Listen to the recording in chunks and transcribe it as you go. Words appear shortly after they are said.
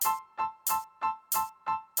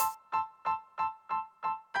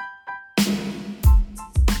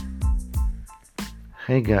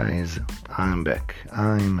Hey guys, I'm back.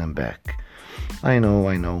 I'm back. I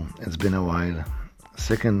know, it's been a while.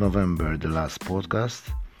 2nd November, the last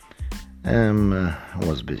podcast.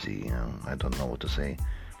 Was busy, I don't know what to say.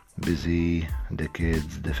 Busy, the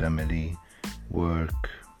kids, the family, work,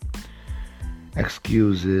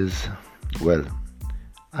 excuses. Well,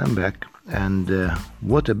 I'm back, and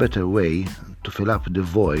what a better way to fill up the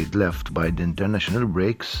void left by the international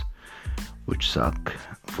breaks, which suck,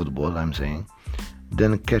 football, I'm saying,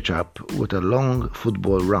 then catch up with a long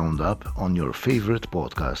football roundup on your favorite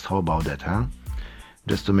podcast. How about that, huh?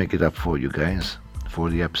 Just to make it up for you guys, for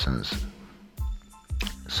the absence.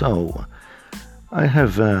 So, I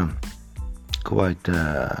have quite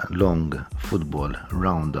a long football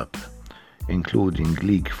roundup, including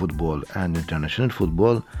league football and international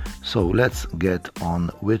football, so let's get on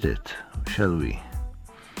with it, shall we?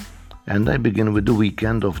 And I begin with the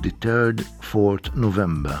weekend of the 3rd, 4th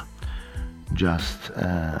November. Just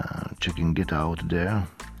checking it out there,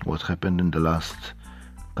 what happened in the last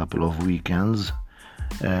couple of weekends.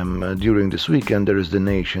 During this weekend there is the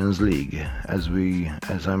Nations League. As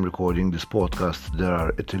I'm recording this podcast, there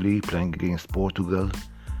are Italy playing against Portugal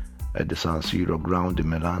at the San Siro ground in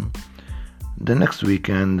Milan. The next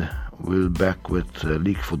weekend we'll back with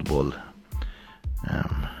league football.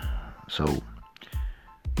 As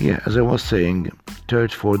I was saying,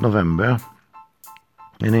 3rd, 4th November,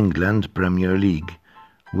 in England Premier League,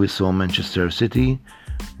 we saw Manchester City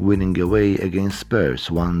winning away against Spurs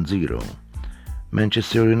 1-0.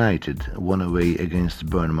 Manchester United won away against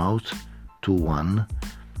Bournemouth 2-1.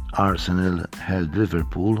 Arsenal held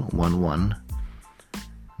Liverpool 1-1.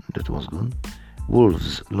 That was good.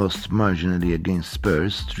 Wolves lost marginally against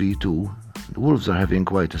Spurs 3-2. The Wolves are having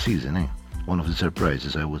quite a season, eh? One of the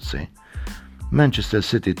surprises, I would say. Manchester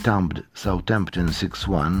City thumped Southampton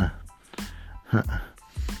 6-1.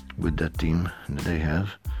 With that team that they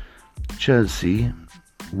have. Chelsea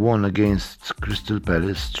won against Crystal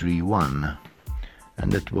Palace 3-1,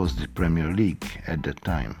 and that was the Premier League at that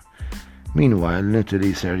time. Meanwhile, in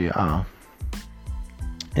Italy Serie A,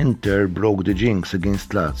 Inter broke the jinx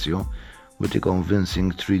against Lazio with a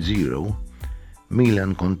convincing 3-0.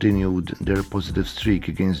 Milan continued their positive streak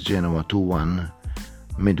against Genoa 2-1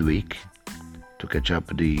 midweek, to catch up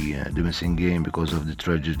the missing game because of the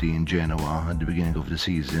tragedy in Genoa at the beginning of the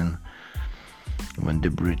season when the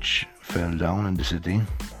bridge fell down in the city.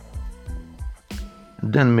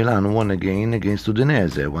 Then Milan won again against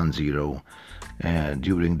Udinese 1-0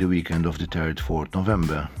 during the weekend of the 3rd, 4th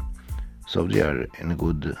November. So they are in a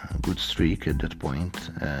good streak at that point,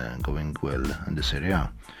 going well in the Serie A.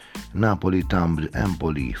 Napoli thumped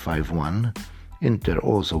Empoli 5-1. Inter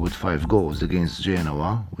also with 5 goals against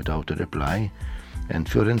Genoa without a reply, and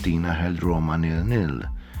Fiorentina held Roma 0-0,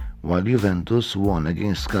 while Juventus won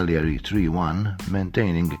against Cagliari 3-1,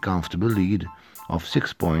 maintaining a comfortable lead of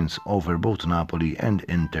 6 points over both Napoli and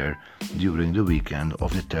Inter during the weekend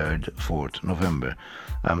of the 3rd, 4th November.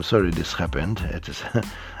 I'm sorry this happened.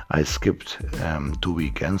 I skipped 2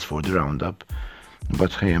 weekends for the roundup,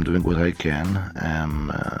 but hey, I'm doing what I can.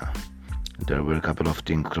 There were a couple of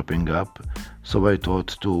things cropping up, so I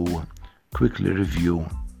thought to quickly review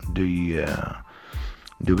the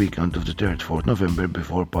weekend of the 3rd, 4th November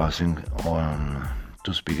before passing on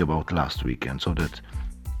to speak about last weekend, so that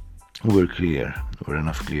we're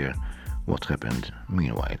enough clear what happened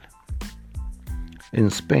meanwhile. In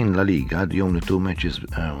Spain La Liga, the only 2 matches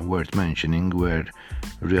worth mentioning were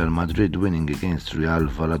Real Madrid winning against Real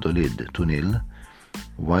Valladolid 2-0,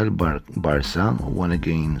 while Barca won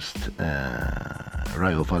against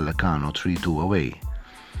Rayo Vallecano 3-2 away.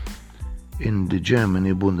 In the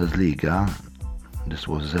Germany Bundesliga, this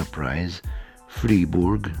was a surprise,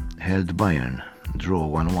 Freiburg held Bayern, draw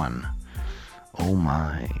 1-1. Oh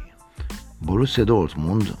my. Borussia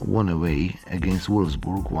Dortmund won away against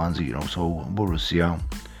Wolfsburg 1-0, so Borussia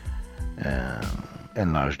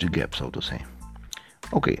enlarged the gap, so to say.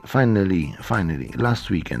 Okay, finally, last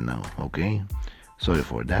weekend now, okay? Sorry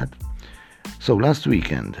for that. So last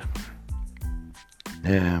weekend,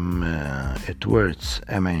 it worth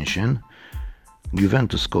a mention,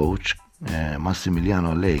 Juventus coach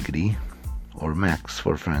Massimiliano Allegri, or Max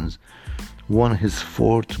for friends, won his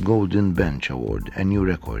 4th Golden Bench Award, a new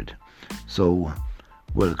record. So,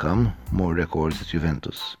 welcome, more records at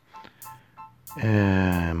Juventus.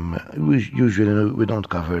 Usually we don't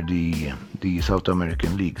cover the South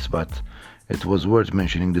American leagues, but it was worth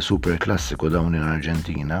mentioning the Super Classico down in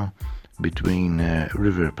Argentina between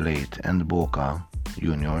River Plate and Boca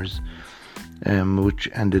Juniors, which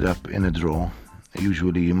ended up in a draw.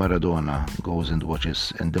 Usually Maradona goes and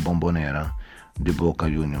watches in the Bombonera the Boca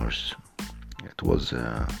Juniors. It was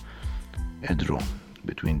a draw.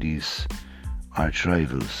 between these arch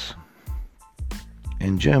rivals.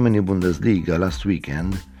 In Germany Bundesliga last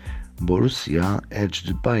weekend, Borussia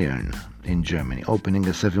edged Bayern in Germany, opening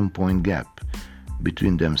a 7-point gap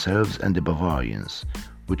between themselves and the Bavarians,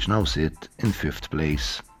 which now sit in 5th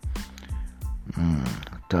place.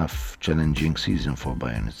 Tough, challenging season for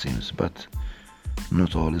Bayern, it seems, but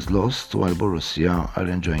not all is lost while Borussia are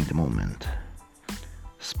enjoying the moment.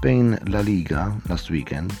 Spain La Liga last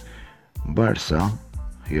weekend, Barca,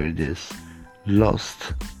 here it is,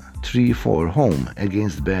 lost 3-4 home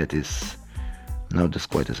against Betis. Now that's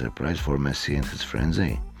quite a surprise for Messi and his friends,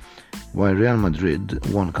 eh? While Real Madrid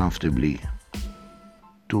won comfortably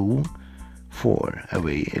 2-4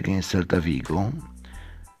 away against Celta Vigo.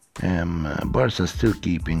 Barca still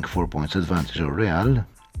keeping 4 points advantage of Real,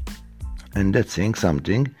 and that's saying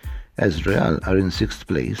something, as Real are in 6th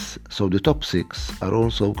place, so the top 6 are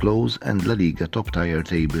also close and La Liga top tier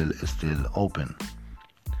table is still open.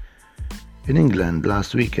 In England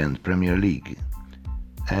last weekend, Premier League.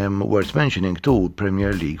 Worth mentioning too,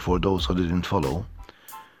 Premier League, for those who didn't follow,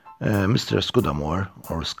 Mr. Scudamore,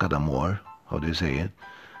 or Scudamore, how do you say it,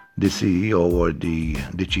 the CEO or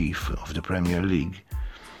the chief of the Premier League,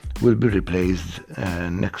 will be replaced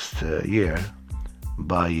next year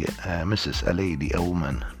by Mrs. A lady, a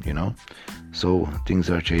woman, So things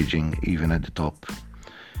are changing even at the top,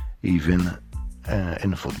 even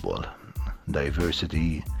in football.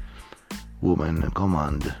 Diversity, woman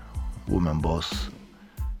command, woman boss.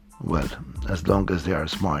 Well, as long as they are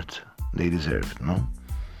smart, they deserve it, no?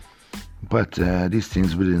 But these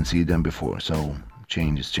things, we didn't see them before, so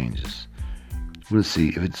changes. We'll see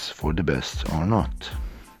if it's for the best or not.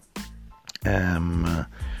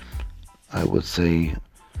 I would say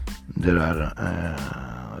there are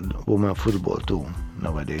women football too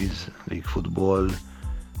nowadays, league football,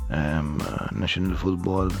 national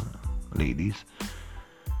football, ladies,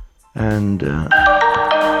 and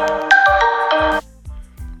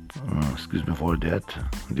excuse me for that,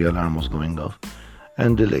 the alarm was going off,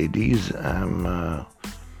 and the ladies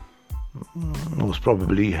most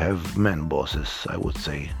probably have men bosses, I would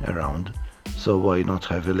say, around. So why not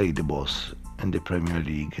have a lady boss in the Premier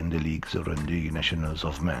League, in the leagues, or in the nationals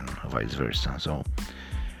of men, vice versa? So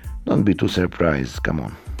don't be too surprised, come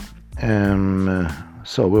on.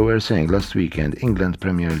 So we were saying last weekend, England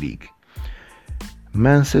Premier League.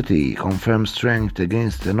 Man City confirmed strength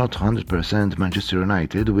against the not 100% Manchester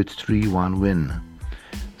United with 3-1 win.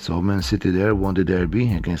 So Man City there won the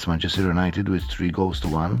derby against Manchester United with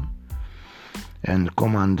 3-1 and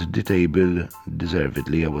command the table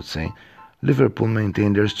deservedly, I would say. Liverpool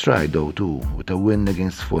maintained their stride though too, with a win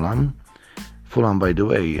against Fulham. Fulham, by the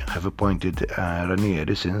way, have appointed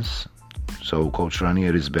Ranieri since, so Coach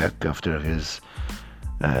Ranieri is back after his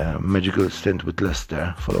magical stint with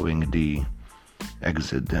Leicester following the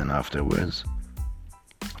exit then afterwards,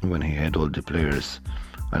 when he had all the players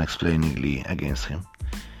unexplainingly against him.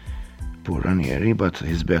 Poor Ranieri, but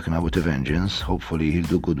he's back now with a vengeance. Hopefully he'll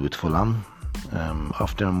do good with Fulham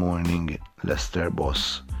after mourning Leicester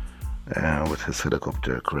boss with his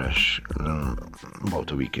helicopter crash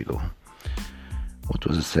about a week ago. What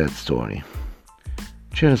was a sad story.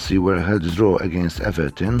 Chelsea were held draw against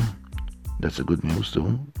Everton. That's a good news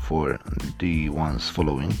too for the ones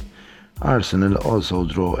following. Arsenal also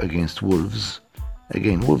draw against Wolves.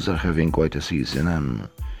 Again, Wolves are having quite a season and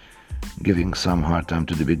giving some hard time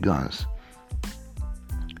to the big guns.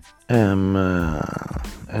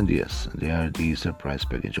 And yes, they are the surprise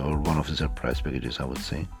package, or one of the surprise packages, I would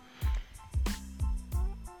say.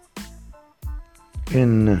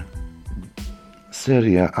 In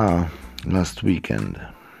Serie A last weekend,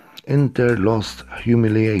 Inter lost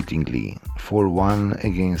humiliatingly 4-1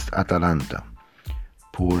 against Atalanta.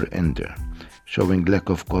 Poor Inter, showing lack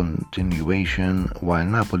of continuation, while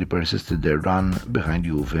Napoli persisted their run behind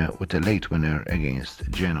Juve with a late winner against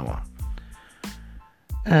Genoa.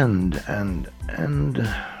 And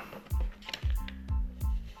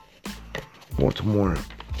what more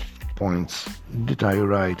points did I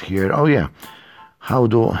write here? Oh yeah, how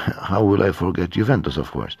will I forget Juventus,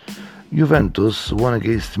 of course. Juventus won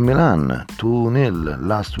against Milan 2-0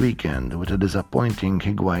 last weekend with a disappointing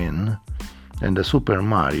Higuain and a Super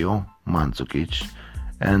Mario, Mandzukic,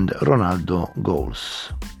 and Ronaldo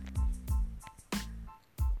goals.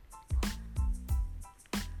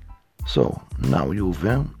 So now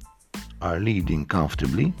Juve are leading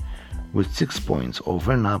comfortably with 6 points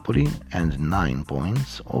over Napoli and 9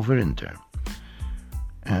 points over Inter.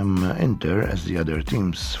 Inter, as the other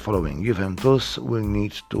teams following Juventus, will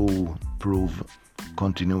need to prove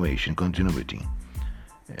continuity.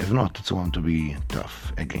 If not, it's going to be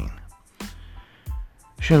tough again.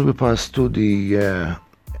 Shall we pass to the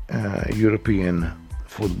European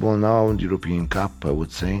football now, the European Cup, I would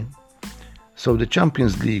say. So the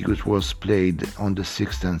Champions League, which was played on the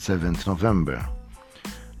 6th and 7th November,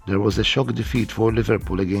 there was a shock defeat for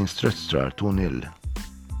Liverpool against Red Star 2-0.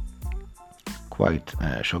 Quite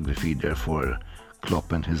a shock defeat there for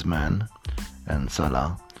Klopp and his man and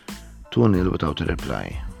Salah. 2-0 without a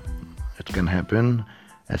reply. It can happen.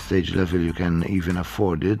 At stage level you can even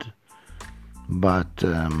afford it. But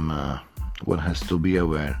one has to be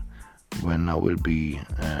aware when now will be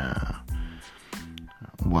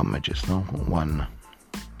one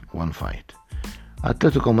fight.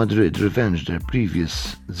 Atletico Madrid revenged their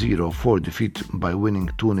previous 0-4 defeat by winning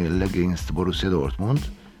 2-0 against Borussia Dortmund.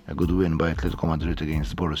 A good win by Atletico Madrid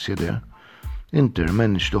against Borussia there. Inter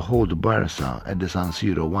managed to hold Barca at the San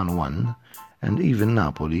Siro 1-1, and even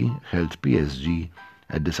Napoli held PSG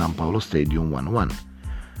at the San Paolo Stadium 1-1.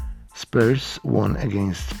 Spurs won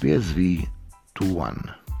against PSV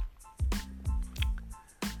 2-1.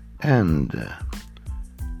 And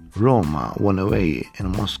Roma won away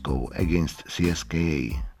in Moscow against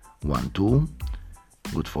CSKA 1-2.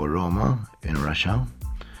 Good for Roma in Russia.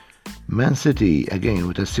 Man City again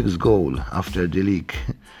with a 6th goal after the league,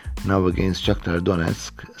 now against Shakhtar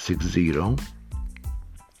Donetsk 6-0.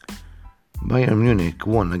 Bayern Munich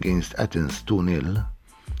won against Athens 2-0,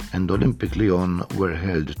 and Olympique Lyon were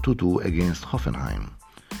held 2-2 against Hoffenheim.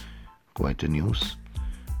 Quite a news.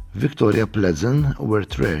 Victoria Pleasant were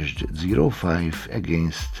thrashed 0-5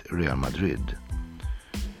 against Real Madrid.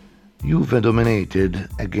 Juve dominated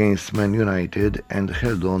against Man United and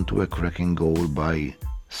held on to a cracking goal by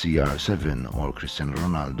CR7 or Cristiano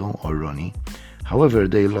Ronaldo or Ronnie. However,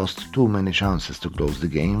 they lost too many chances to close the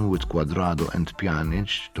game, with Cuadrado and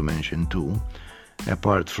Pjanic, to mention two,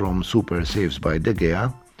 apart from super saves by De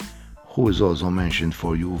Gea, who is also mentioned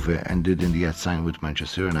for Juve and didn't yet sign with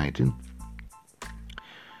Manchester United.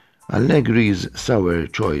 Allegri's sour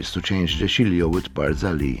choice to change De Chilio with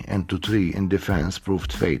Barzagli and to 3 in defense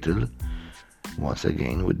proved fatal. Once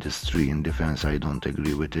again, with this 3 in defense, I don't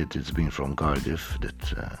agree with it. It's been from Cardiff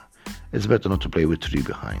that it's better not to play with 3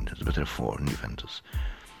 behind. It's better 4 in Juventus.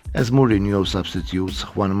 As Mourinho substitutes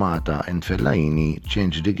Juan Mata and Fellaini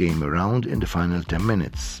changed the game around in the final 10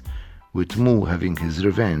 minutes, with Mu having his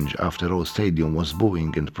revenge after all stadium was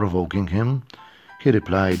booing and provoking him. He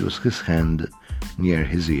replied with his hand near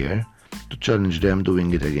his ear to challenge them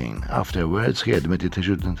doing it again. Afterwards, he admitted he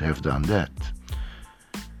shouldn't have done that.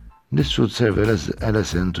 This should serve as a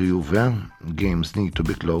lesson to Juve. Games need to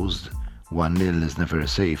be closed. 1-0 is never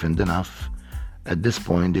safe and enough. At this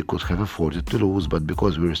point, they could have afforded to lose, but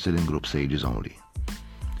because we're still in group stages only.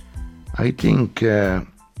 I think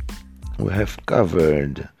we have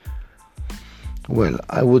covered. Well,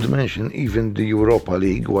 I would mention even the Europa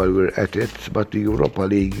League while we're at it, but the Europa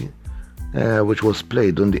League, which was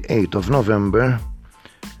played on the 8th of November,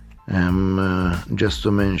 just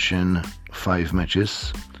to mention 5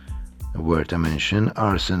 matches worth a mention.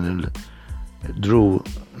 Arsenal drew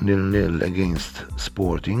 0-0 against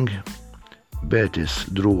Sporting. Betis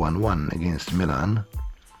drew 1-1 against Milan.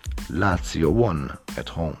 Lazio won at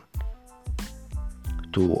home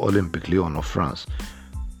to Olympique Lyon of France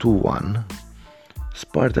 2-1.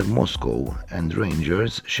 Spartak Moscow and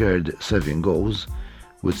Rangers shared 7 goals,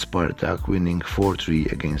 with Spartak winning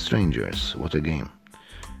 4-3 against Rangers. What a game.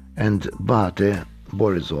 And Bate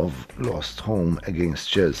Borisov lost home against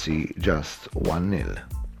Chelsea just 1-0.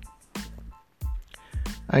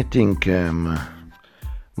 I think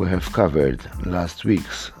we have covered last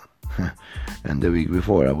week's and the week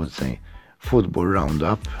before, I would say, football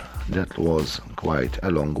roundup. That was quite a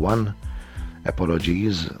long one.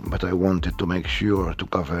 Apologies, but I wanted to make sure to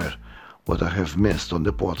cover what I have missed on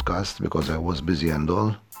the podcast because I was busy and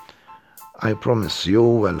all. I promise you,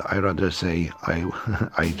 well, I rather say I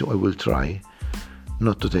will try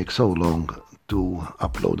not to take so long to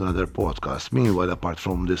upload another podcast. Meanwhile, apart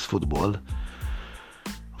from this football,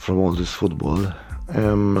 from all this football,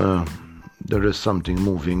 there is something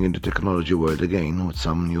moving in the technology world again, with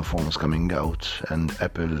some new phones coming out, and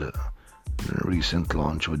Apple recent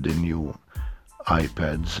launch with the new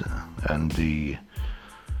iPads and the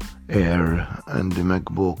Air and the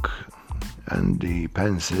MacBook and the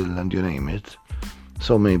Pencil and you name it.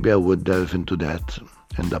 So maybe I would delve into that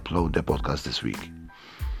and upload the podcast this week.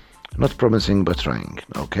 Not promising, but trying,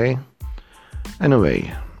 okay?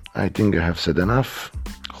 Anyway, I think I have said enough.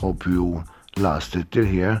 Hope you lasted till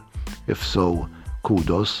here. If so,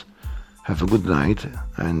 kudos. Have a good night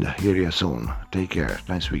and hear you soon. Take care.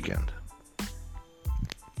 Nice weekend.